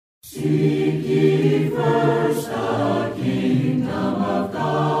Seek ye first the kingdom of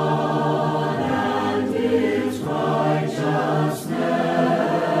God and His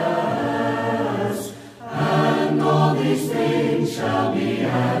righteousness, and all these things shall be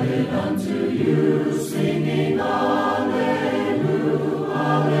added unto you, singing Alleluia,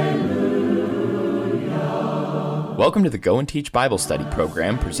 Alleluia. Welcome to the Go and Teach Bible Study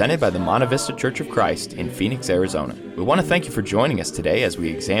program presented by the Monte Vista Church of Christ in Phoenix, Arizona. We want to thank you for joining us today as we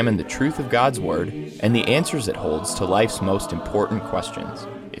examine the truth of God's Word and the answers it holds to life's most important questions.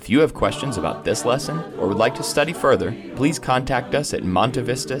 If you have questions about this lesson or would like to study further, please contact us at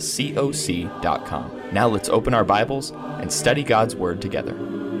montevistacoc.com. Now let's open our Bibles and study God's Word together.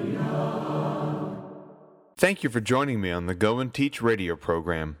 Thank you for joining me on the Go and Teach radio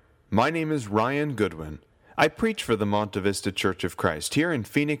program. My name is Ryan Goodwin. I preach for the Monte Vista Church of Christ here in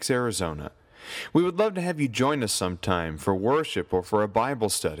Phoenix, Arizona. We would love to have you join us sometime for worship or for a Bible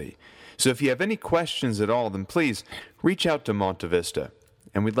study. So if you have any questions at all, then please reach out to Monte Vista,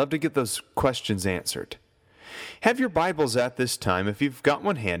 and we'd love to get those questions answered. Have your Bibles at this time, if you've got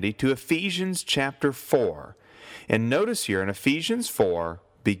one handy, to Ephesians chapter 4. And notice here in Ephesians 4,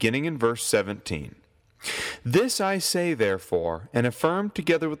 beginning in verse 17. This I say, therefore, and affirm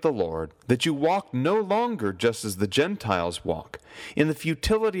together with the Lord, that you walk no longer just as the Gentiles walk, in the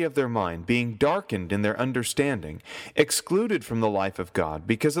futility of their mind, being darkened in their understanding, excluded from the life of God,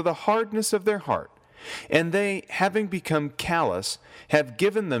 because of the hardness of their heart. And they, having become callous, have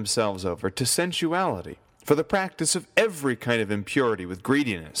given themselves over to sensuality, for the practice of every kind of impurity with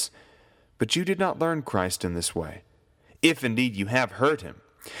greediness. But you did not learn Christ in this way, if indeed you have heard Him,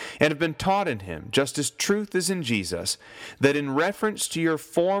 and have been taught in Him, just as truth is in Jesus, that in reference to your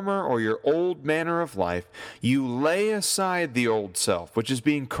former or your old manner of life, you lay aside the old self, which is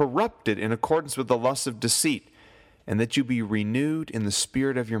being corrupted in accordance with the lusts of deceit, and that you be renewed in the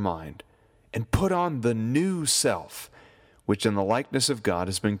spirit of your mind, and put on the new self, which in the likeness of God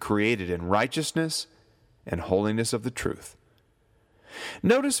has been created in righteousness and holiness of the truth.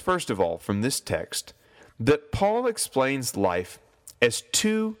 Notice first of all from this text that Paul explains life as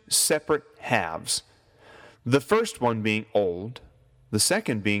two separate halves, the first one being old, the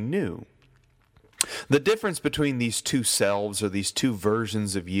second being new. The difference between these two selves or these two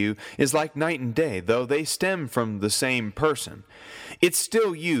versions of you is like night and day, though they stem from the same person. It's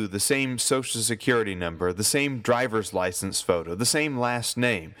still you, the same social security number, the same driver's license photo, the same last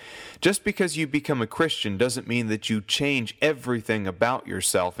name. Just because you become a Christian doesn't mean that you change everything about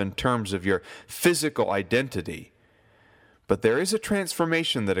yourself in terms of your physical identity. But there is a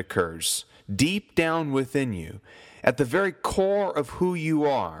transformation that occurs deep down within you, at the very core of who you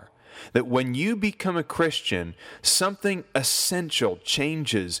are, that when you become a Christian, something essential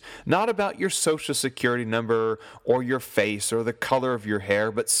changes, not about your social security number or your face or the color of your hair,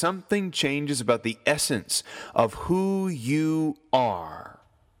 but something changes about the essence of who you are.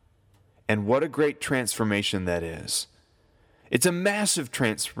 And what a great transformation that is. It's a massive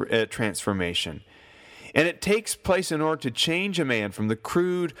transformation. And it takes place in order to change a man from the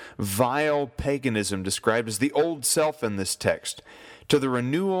crude, vile paganism described as the old self in this text to the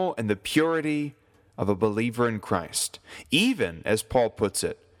renewal and the purity of a believer in Christ, even, as Paul puts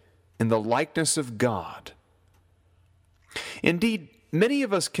it, in the likeness of God. Indeed, many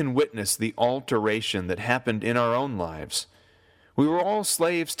of us can witness the alteration that happened in our own lives. We were all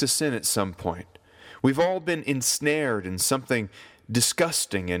slaves to sin at some point. We've all been ensnared in something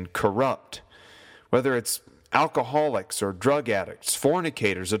disgusting and corrupt. Whether it's alcoholics or drug addicts,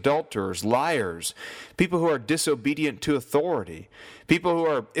 fornicators, adulterers, liars, people who are disobedient to authority, people who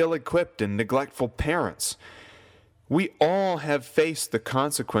are ill-equipped and neglectful parents. We all have faced the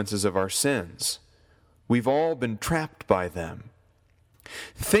consequences of our sins. We've all been trapped by them.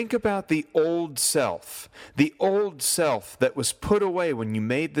 Think about the old self that was put away when you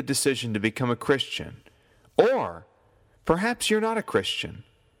made the decision to become a Christian. Or perhaps you're not a Christian,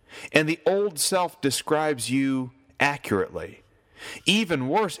 and the old self describes you accurately. Even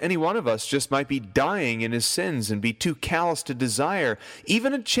worse, any one of us just might be dying in his sins and be too callous to desire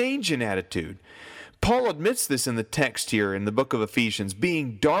even a change in attitude. Paul admits this in the text here in the book of Ephesians,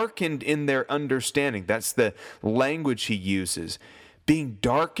 being darkened in their understanding. That's the language he uses. Being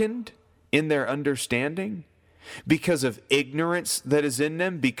darkened in their understanding because of ignorance that is in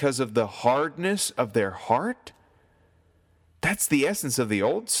them, because of the hardness of their heart. That's the essence of the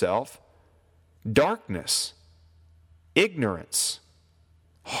old self. Darkness, ignorance,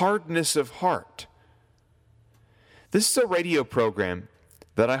 hardness of heart. This is a radio program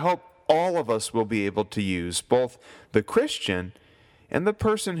that I hope all of us will be able to use, both the Christian and the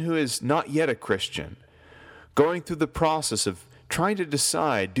person who is not yet a Christian, going through the process of trying to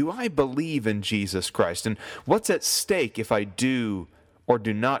decide, do I believe in Jesus Christ? And what's at stake if I do or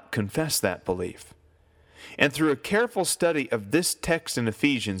do not confess that belief? And through a careful study of this text in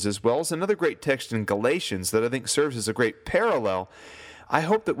Ephesians, as well as another great text in Galatians that I think serves as a great parallel, I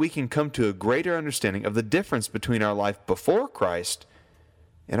hope that we can come to a greater understanding of the difference between our life before Christ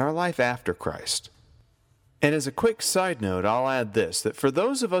and our life after Christ. And as a quick side note, I'll add this, that for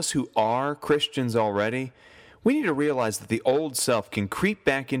those of us who are Christians already, we need to realize that the old self can creep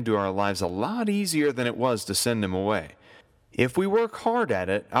back into our lives a lot easier than it was to send him away. If we work hard at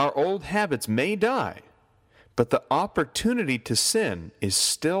it, our old habits may die, but the opportunity to sin is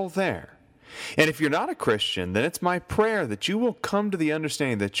still there. And if you're not a Christian, then it's my prayer that you will come to the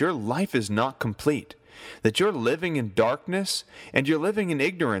understanding that your life is not complete, that you're living in darkness and you're living in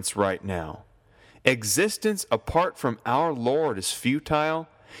ignorance right now. Existence apart from our Lord is futile,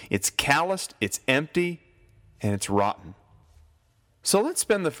 it's calloused, it's empty, and it's rotten. So let's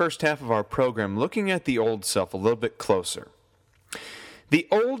spend the first half of our program looking at the old self a little bit closer. The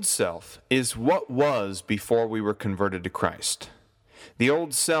old self is what was before we were converted to Christ. The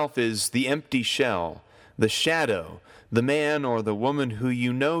old self is the empty shell, the shadow, the man or the woman who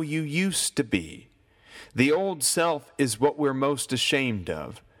you know you used to be. The old self is what we're most ashamed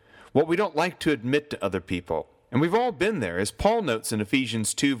of, what we don't like to admit to other people. And we've all been there. As Paul notes in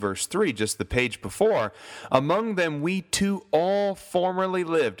Ephesians 2, verse 3, just the page before, among them we too all formerly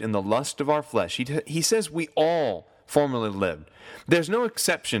lived in the lust of our flesh. He says we all formerly lived. There's no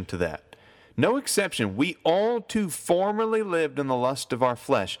exception to that. No exception. We all too formerly lived in the lust of our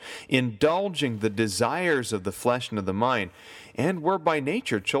flesh, indulging the desires of the flesh and of the mind, and were by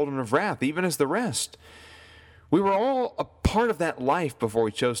nature children of wrath, even as the rest. We were all a part of that life before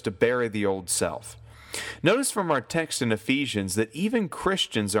we chose to bury the old self. Notice from our text in Ephesians that even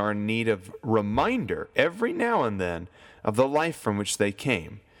Christians are in need of reminder every now and then of the life from which they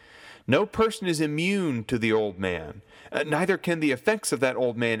came. No person is immune to the old man. Neither can the effects of that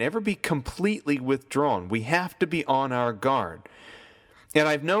old man ever be completely withdrawn. We have to be on our guard. And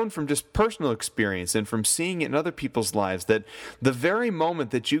I've known from just personal experience and from seeing it in other people's lives that the very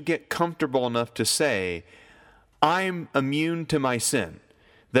moment that you get comfortable enough to say, I'm immune to my sin,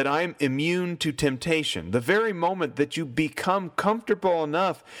 that I'm immune to temptation, the very moment that you become comfortable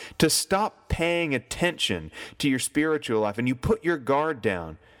enough to stop paying attention to your spiritual life and you put your guard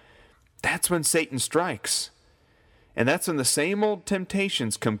down, that's when Satan strikes. And that's when the same old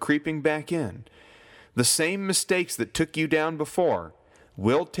temptations come creeping back in. The same mistakes that took you down before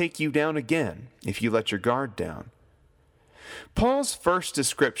will take you down again if you let your guard down. Paul's first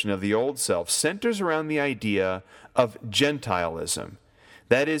description of the old self centers around the idea of Gentilism.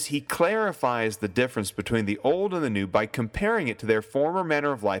 That is, he clarifies the difference between the old and the new by comparing it to their former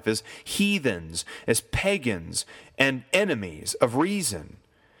manner of life as heathens, as pagans, and enemies of reason.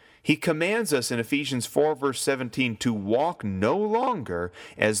 He commands us in Ephesians 4, verse 17, to walk no longer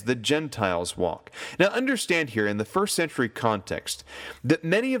as the Gentiles walk. Now understand here, in the first century context, that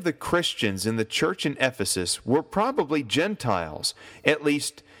many of the Christians in the church in Ephesus were probably Gentiles, at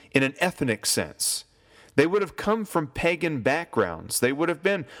least in an ethnic sense. They would have come from pagan backgrounds. They would have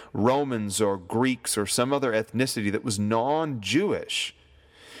been Romans or Greeks or some other ethnicity that was non-Jewish.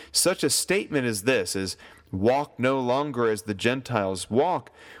 Such a statement as this, as walk no longer as the Gentiles walk,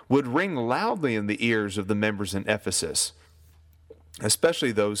 would ring loudly in the ears of the members in Ephesus,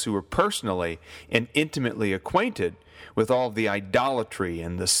 especially those who were personally and intimately acquainted with all the idolatry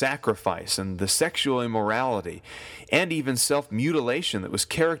and the sacrifice and the sexual immorality and even self-mutilation that was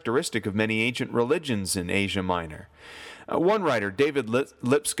characteristic of many ancient religions in Asia Minor. One writer, David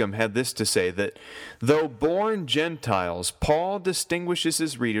Lipscomb, had this to say, that though born Gentiles, Paul distinguishes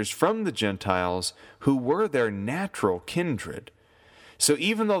his readers from the Gentiles who were their natural kindred. So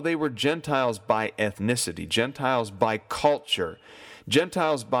even though they were Gentiles by ethnicity, Gentiles by culture,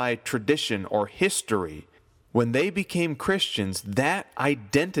 Gentiles by tradition or history, when they became Christians, that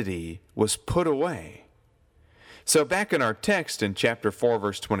identity was put away. So back in our text in chapter 4,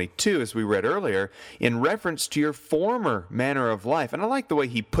 verse 22, as we read earlier, in reference to your former manner of life, and I like the way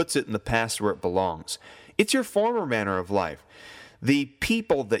he puts it in the past where it belongs. It's your former manner of life. The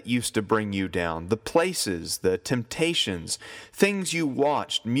people that used to bring you down, the places, the temptations, things you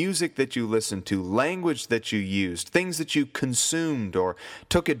watched, music that you listened to, language that you used, things that you consumed or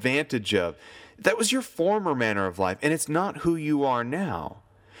took advantage of. That was your former manner of life, and it's not who you are now.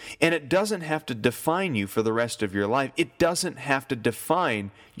 And it doesn't have to define you for the rest of your life. It doesn't have to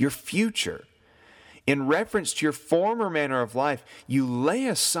define your future. In reference to your former manner of life, you lay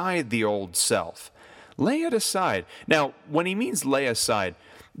aside the old self. Lay it aside. Now, when he means lay aside,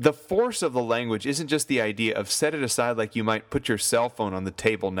 the force of the language isn't just the idea of set it aside like you might put your cell phone on the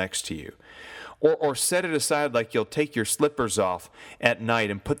table next to you, or set it aside like you'll take your slippers off at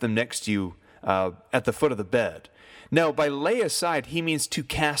night and put them next to you at the foot of the bed. No, by lay aside, he means to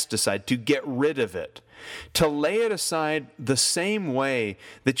cast aside, to get rid of it. To lay it aside the same way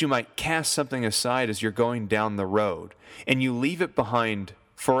that you might cast something aside as you're going down the road, and you leave it behind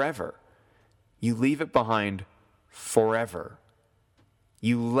forever. You leave it behind forever.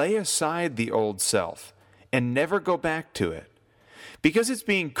 You lay aside the old self and never go back to it, because it's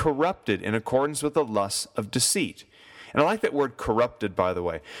being corrupted in accordance with the lusts of deceit. And I like that word corrupted, by the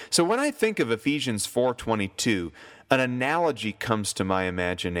way. So when I think of Ephesians 4:22, an analogy comes to my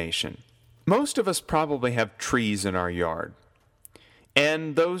imagination. Most of us probably have trees in our yard,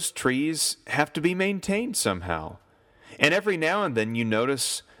 and those trees have to be maintained somehow. And every now and then you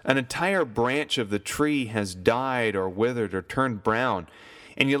notice an entire branch of the tree has died or withered or turned brown,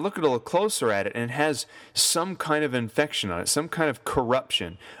 and you look a little closer at it and it has some kind of infection on it, some kind of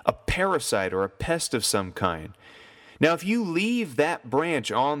corruption, a parasite or a pest of some kind. Now, if you leave that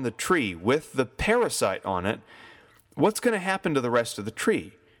branch on the tree with the parasite on it, what's going to happen to the rest of the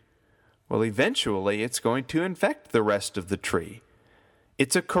tree? Well, eventually it's going to infect the rest of the tree.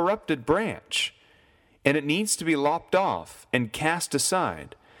 It's a corrupted branch, and it needs to be lopped off and cast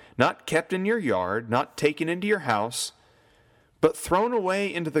aside, not kept in your yard, not taken into your house, but thrown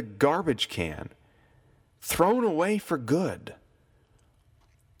away into the garbage can, thrown away for good.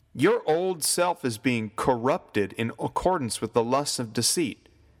 Your old self is being corrupted in accordance with the lusts of deceit.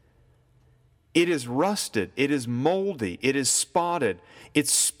 It is rusted, it is moldy, it is spotted,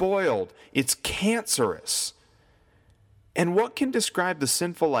 it's spoiled, it's cancerous. And what can describe the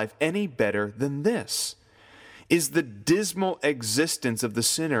sinful life any better than this? Is the dismal existence of the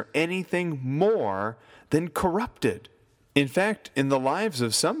sinner anything more than corrupted? In fact, in the lives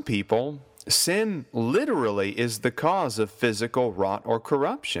of some people, sin literally is the cause of physical rot or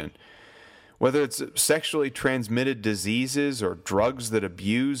corruption. Whether it's sexually transmitted diseases or drugs that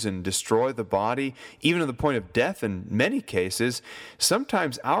abuse and destroy the body, even to the point of death in many cases,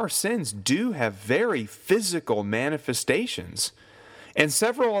 sometimes our sins do have very physical manifestations. And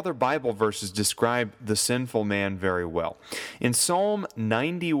several other Bible verses describe the sinful man very well. In Psalm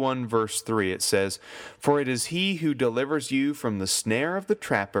 91 verse 3 it says, "For it is he who delivers you from the snare of the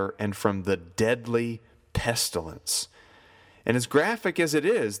trapper and from the deadly pestilence." And as graphic as it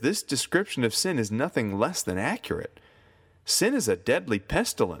is, this description of sin is nothing less than accurate. Sin is a deadly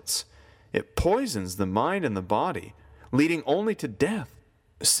pestilence. It poisons the mind and the body, leading only to death.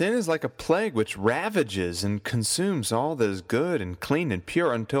 Sin is like a plague which ravages and consumes all that is good and clean and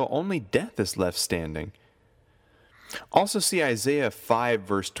pure until only death is left standing. Also see Isaiah 5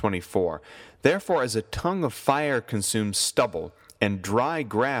 verse 24. "Therefore as a tongue of fire consumes stubble, and dry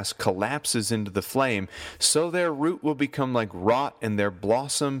grass collapses into the flame, so their root will become like rot, and their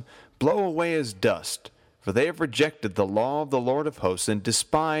blossom blow away as dust. For they have rejected the law of the Lord of hosts, and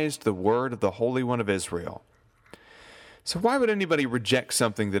despised the word of the Holy One of Israel." So why would anybody reject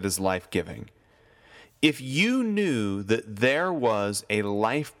something that is life-giving? If you knew that there was a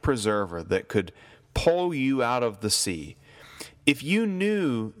life preserver that could pull you out of the sea, if you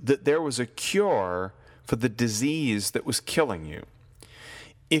knew that there was a cure for the disease that was killing you,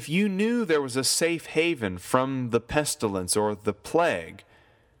 if you knew there was a safe haven from the pestilence or the plague,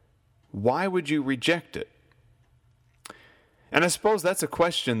 why would you reject it? And I suppose that's a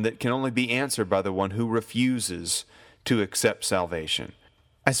question that can only be answered by the one who refuses to accept salvation.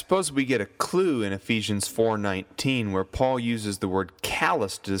 I suppose we get a clue in Ephesians 4:19 where Paul uses the word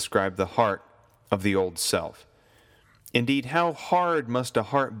callous to describe the heart of the old self. Indeed, how hard must a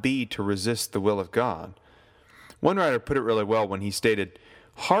heart be to resist the will of God? One writer put it really well when he stated,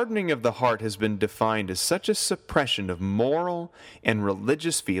 "Hardening of the heart has been defined as such a suppression of moral and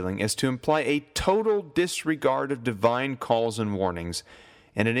religious feeling as to imply a total disregard of divine calls and warnings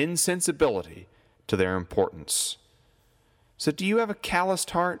and an insensibility to their importance." So do you have a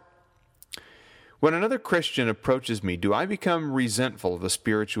calloused heart? When another Christian approaches me, do I become resentful of the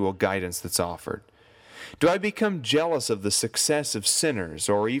spiritual guidance that's offered? Do I become jealous of the success of sinners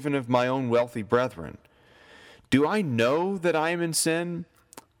or even of my own wealthy brethren? Do I know that I am in sin,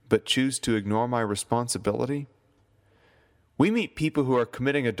 but choose to ignore my responsibility? We meet people who are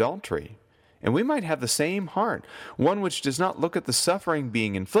committing adultery, and we might have the same heart, one which does not look at the suffering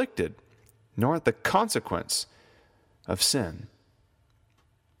being inflicted, nor at the consequence of sin.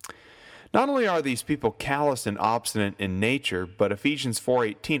 Not only are these people callous and obstinate in nature, but Ephesians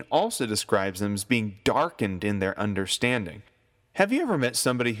 4:18 also describes them as being darkened in their understanding. Have you ever met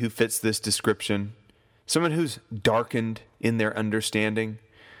somebody who fits this description? Someone who's darkened in their understanding?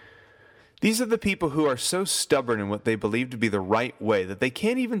 These are the people who are so stubborn in what they believe to be the right way that they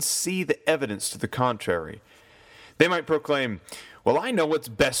can't even see the evidence to the contrary. They might proclaim, "Well, I know what's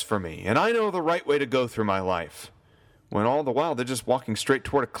best for me, and I know the right way to go through my life," when all the while they're just walking straight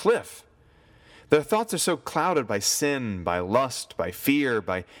toward a cliff. Their thoughts are so clouded by sin, by lust, by fear,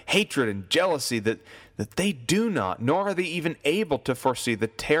 by hatred and jealousy that they do not, nor are they even able to foresee the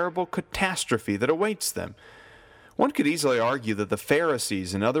terrible catastrophe that awaits them. One could easily argue that the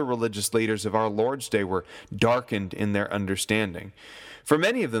Pharisees and other religious leaders of our Lord's day were darkened in their understanding. For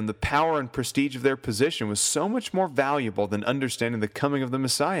many of them, the power and prestige of their position was so much more valuable than understanding the coming of the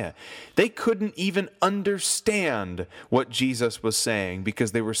Messiah. They couldn't even understand what Jesus was saying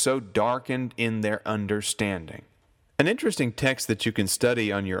because they were so darkened in their understanding. An interesting text that you can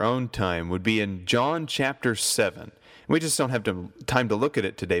study on your own time would be in John chapter 7. We just don't have time to look at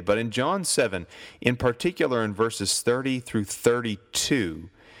it today, but in John 7, in particular in verses 30 through 32,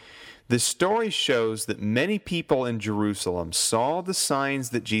 the story shows that many people in Jerusalem saw the signs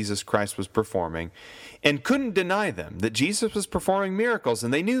that Jesus Christ was performing and couldn't deny them, that Jesus was performing miracles,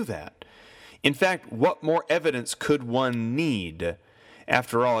 and they knew that. In fact, what more evidence could one need?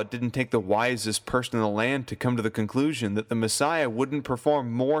 After all, it didn't take the wisest person in the land to come to the conclusion that the Messiah wouldn't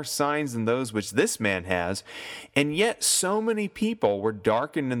perform more signs than those which this man has, and yet so many people were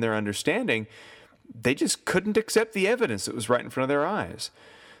darkened in their understanding, they just couldn't accept the evidence that was right in front of their eyes.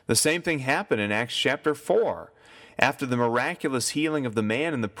 The same thing happened in Acts chapter 4. After the miraculous healing of the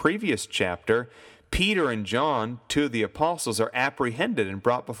man in the previous chapter, Peter and John, two of the apostles, are apprehended and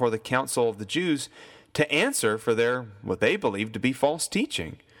brought before the council of the Jews to answer for their, what they believed to be false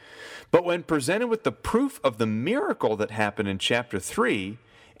teaching. But when presented with the proof of the miracle that happened in chapter 3,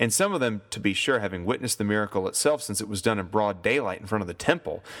 and some of them, to be sure, having witnessed the miracle itself since it was done in broad daylight in front of the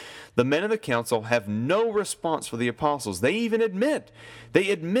temple, the men of the council have no response for the apostles. They even admit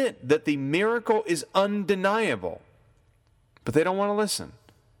that the miracle is undeniable, but they don't want to listen.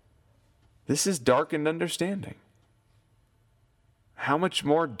 This is darkened understanding. How much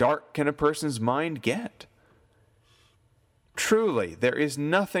more dark can a person's mind get? Truly, there is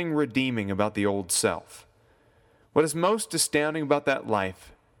nothing redeeming about the old self. What is most astounding about that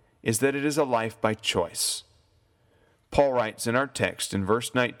life is that it is a life by choice. Paul writes in our text in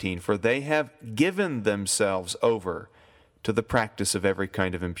verse 19, "For they have given themselves over to the practice of every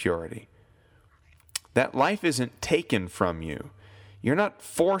kind of impurity." That life isn't taken from you. You're not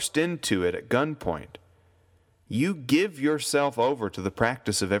forced into it at gunpoint. You give yourself over to the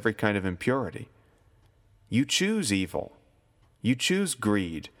practice of every kind of impurity. You choose evil. You choose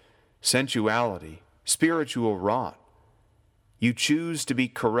greed, sensuality, spiritual rot. You choose to be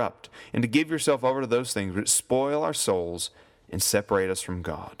corrupt and to give yourself over to those things which spoil our souls and separate us from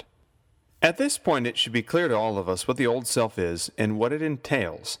God. At this point, it should be clear to all of us what the old self is and what it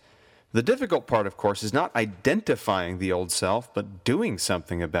entails. The difficult part, of course, is not identifying the old self, but doing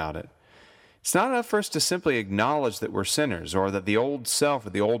something about it. It's not enough for us to simply acknowledge that we're sinners or that the old self or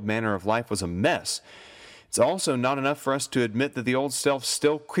the old manner of life was a mess. It's also not enough for us to admit that the old self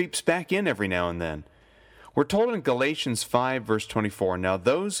still creeps back in every now and then. We're told in Galatians 5, verse 24, "Now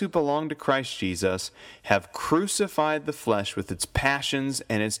those who belong to Christ Jesus have crucified the flesh with its passions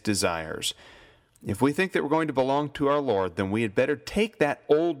and its desires." If we think that we're going to belong to our Lord, then we had better take that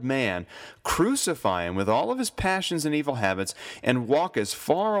old man, crucify him with all of his passions and evil habits, and walk as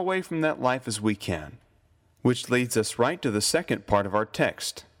far away from that life as we can. Which leads us right to the second part of our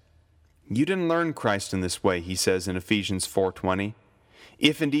text. "You didn't learn Christ in this way," he says in Ephesians 4:20.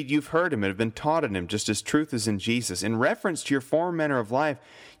 "If indeed you've heard him and have been taught in him, just as truth is in Jesus, in reference to your former manner of life,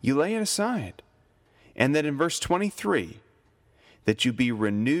 you lay it aside." And then in verse 23, "That you be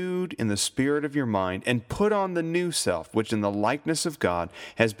renewed in the spirit of your mind, and put on the new self, which in the likeness of God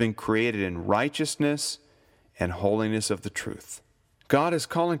has been created in righteousness and holiness of the truth." God is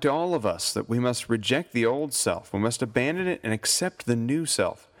calling to all of us that we must reject the old self. We must abandon it and accept the new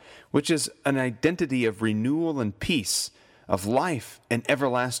self, which is an identity of renewal and peace, of life and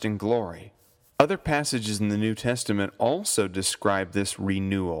everlasting glory. Other passages in the New Testament also describe this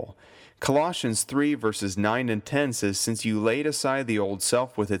renewal. Colossians 3 verses 9 and 10 says, "Since you laid aside the old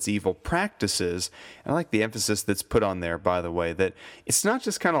self with its evil practices," and I like the emphasis that's put on there, by the way, that it's not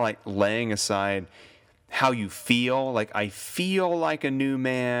just kind of like laying aside how you feel, like I feel like a new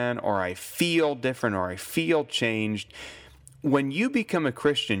man, or I feel different, or I feel changed. When you become a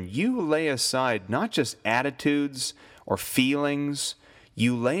Christian, you lay aside not just attitudes or feelings,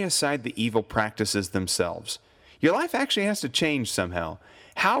 you lay aside the evil practices themselves. Your life actually has to change somehow.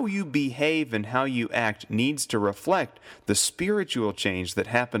 How you behave and how you act needs to reflect the spiritual change that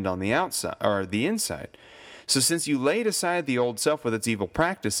happened on the outside or the inside. So since you laid aside the old self with its evil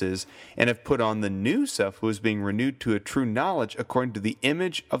practices and have put on the new self who is being renewed to a true knowledge according to the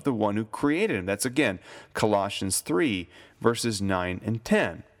image of the one who created him. That's again Colossians 3, verses 9 and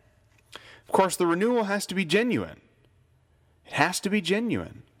 10. Of course, the renewal has to be genuine. It has to be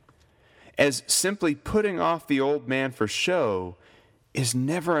genuine. As simply putting off the old man for show is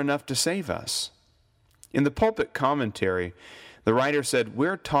never enough to save us. In the pulpit commentary, the writer said,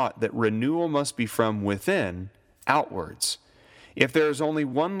 "We're taught that renewal must be from within outwards. If there is only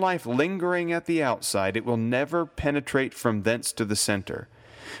one life lingering at the outside, it will never penetrate from thence to the center.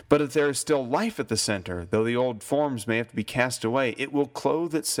 But if there is still life at the center, though the old forms may have to be cast away, it will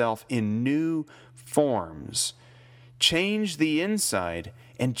clothe itself in new forms. Change the inside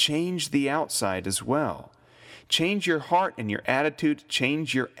and change the outside as well. Change your heart and your attitude,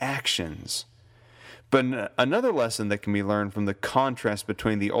 change your actions." But another lesson that can be learned from the contrast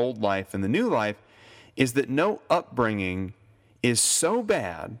between the old life and the new life is that no upbringing is so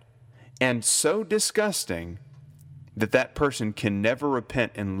bad and so disgusting that that person can never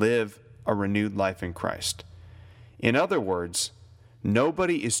repent and live a renewed life in Christ. In other words,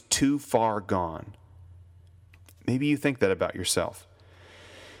 nobody is too far gone. Maybe you think that about yourself.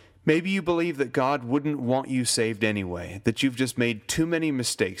 Maybe you believe that God wouldn't want you saved anyway, that you've just made too many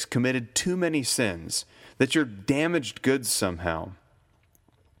mistakes, committed too many sins, that you're damaged goods somehow.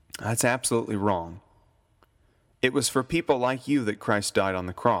 That's absolutely wrong. It was for people like you that Christ died on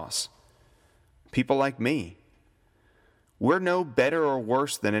the cross. People like me. We're no better or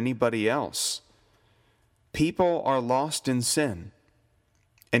worse than anybody else. People are lost in sin,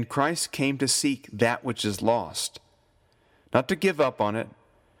 and Christ came to seek that which is lost, not to give up on it,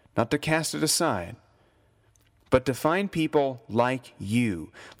 not to cast it aside, but to find people like you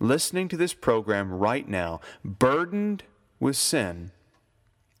listening to this program right now, burdened with sin,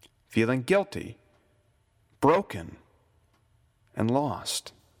 feeling guilty, broken, and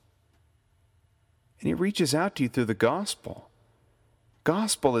lost. And He reaches out to you through the gospel.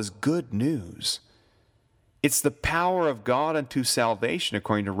 Gospel is good news. It's the power of God unto salvation,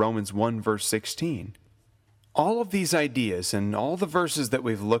 according to Romans 1, verse 16. All of these ideas and all the verses that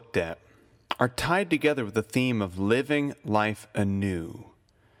we've looked at are tied together with the theme of living life anew.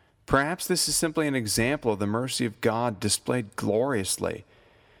 Perhaps this is simply an example of the mercy of God displayed gloriously.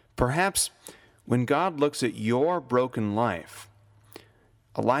 Perhaps when God looks at your broken life,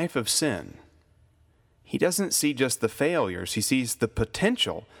 a life of sin, He doesn't see just the failures. He sees the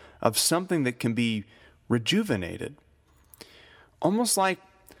potential of something that can be rejuvenated. Almost like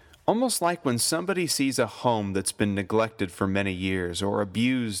when somebody sees a home that's been neglected for many years or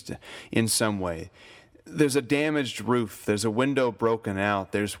abused in some way. There's a damaged roof, there's a window broken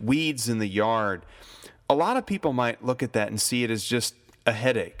out, there's weeds in the yard. A lot of people might look at that and see it as just a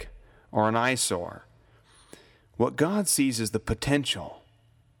headache or an eyesore. What God sees is the potential.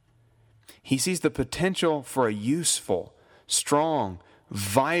 He sees the potential for a useful, strong,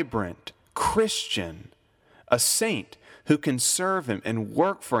 vibrant Christian, a saint who can serve Him and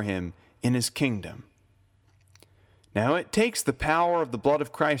work for Him in His kingdom. Now, it takes the power of the blood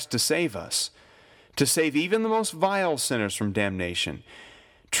of Christ to save us, to save even the most vile sinners from damnation.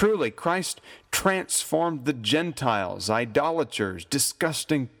 Truly, Christ transformed the Gentiles, idolaters,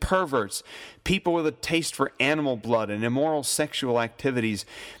 disgusting perverts, people with a taste for animal blood and immoral sexual activities.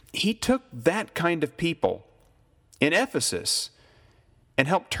 He took that kind of people in Ephesus and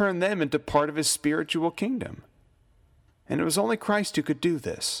helped turn them into part of His spiritual kingdom. And it was only Christ who could do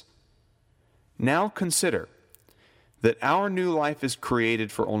this. Now consider that our new life is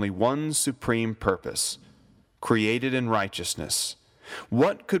created for only one supreme purpose, created in righteousness.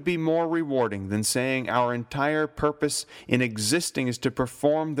 What could be more rewarding than saying our entire purpose in existing is to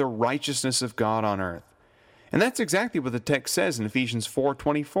perform the righteousness of God on earth? And that's exactly what the text says in Ephesians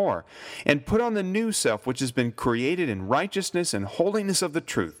 4:24. And put on the new self, which has been created in righteousness and holiness of the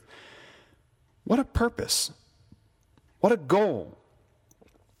truth. What a purpose. What a goal.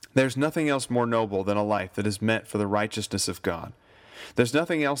 There's nothing else more noble than a life that is meant for the righteousness of God. There's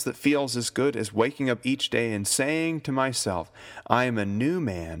nothing else that feels as good as waking up each day and saying to myself, I am a new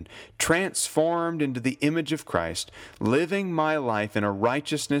man, transformed into the image of Christ, living my life in a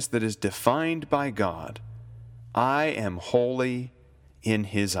righteousness that is defined by God. I am holy in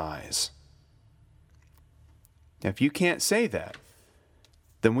His eyes. Now, if you can't say that,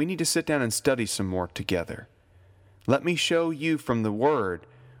 then we need to sit down and study some more together. Let me show you from the Word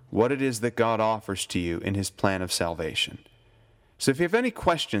what it is that God offers to you in His plan of salvation. So if you have any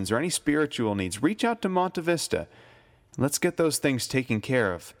questions or any spiritual needs, reach out to Monte Vista. Let's get those things taken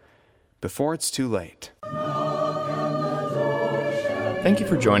care of before it's too late. Thank you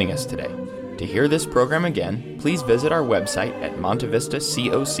for joining us today. To hear this program again, please visit our website at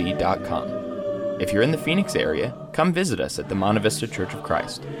montevistacoc.com. If you're in the Phoenix area, come visit us at the Monte Vista Church of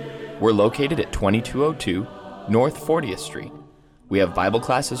Christ. We're located at 2202 North 40th Street. We have Bible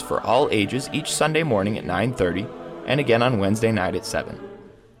classes for all ages each Sunday morning at 9:30 and again on Wednesday night at 7.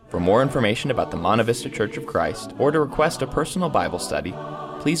 For more information about the Monte Vista Church of Christ or to request a personal Bible study,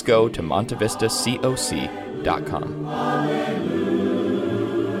 please go to montevistacoc.com.